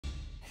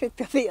think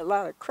there'll be a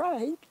lot of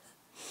crying.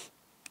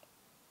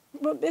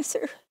 We'll miss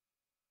her.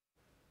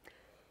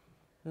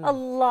 A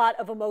lot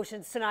of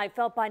emotions tonight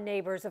felt by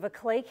neighbors of a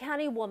Clay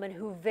County woman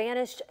who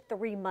vanished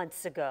 3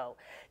 months ago.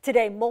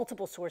 Today,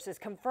 multiple sources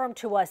confirmed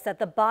to us that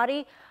the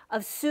body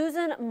of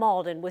Susan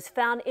Mauldin was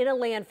found in a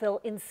landfill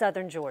in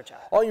southern Georgia.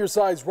 On your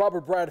sides,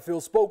 Robert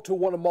Bradfield spoke to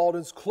one of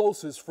Mauldin's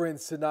closest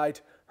friends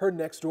tonight, her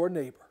next door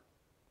neighbor.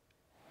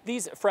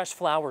 These fresh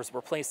flowers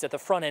were placed at the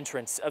front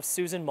entrance of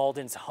Susan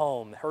Mauldin's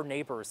home. Her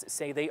neighbors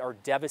say they are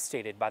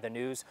devastated by the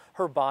news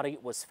her body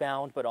was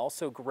found, but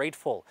also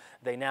grateful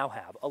they now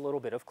have a little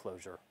bit of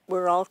closure.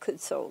 We're all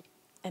consoled,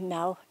 and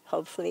now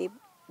hopefully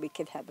we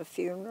can have a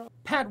funeral.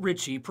 Pat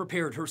Ritchie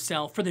prepared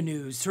herself for the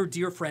news her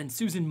dear friend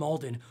Susan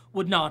Mauldin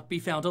would not be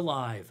found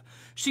alive.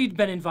 She'd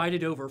been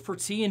invited over for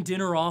tea and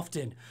dinner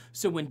often,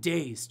 so when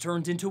days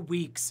turned into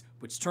weeks,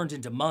 which turned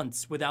into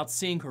months without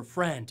seeing her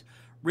friend,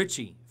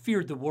 Ritchie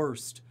feared the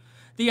worst.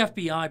 The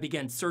FBI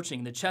began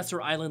searching the Chester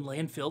Island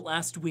landfill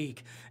last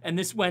week, and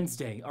this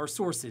Wednesday, our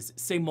sources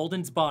say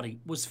Mauldin's body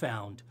was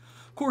found.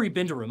 Corey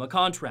Binderum, a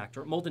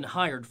contractor Mauldin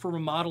hired for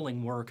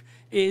remodeling work,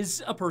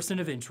 is a person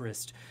of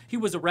interest. He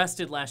was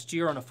arrested last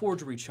year on a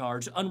forgery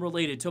charge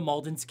unrelated to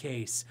Mauldin's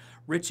case.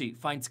 Ritchie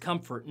finds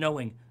comfort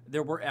knowing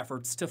there were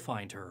efforts to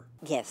find her.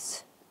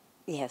 Yes,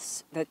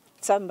 that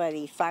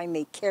somebody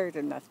finally cared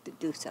enough to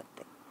do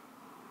something.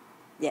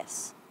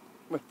 Yes,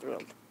 we're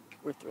thrilled.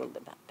 We're thrilled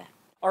about that.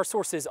 Our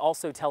sources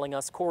also telling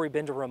us Corey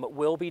Binderum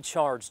will be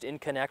charged in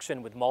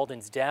connection with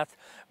Mauldin's death.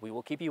 We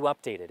will keep you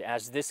updated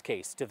as this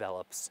case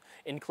develops.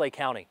 In Clay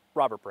County,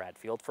 Robert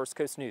Bradfield, First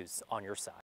Coast News on your side.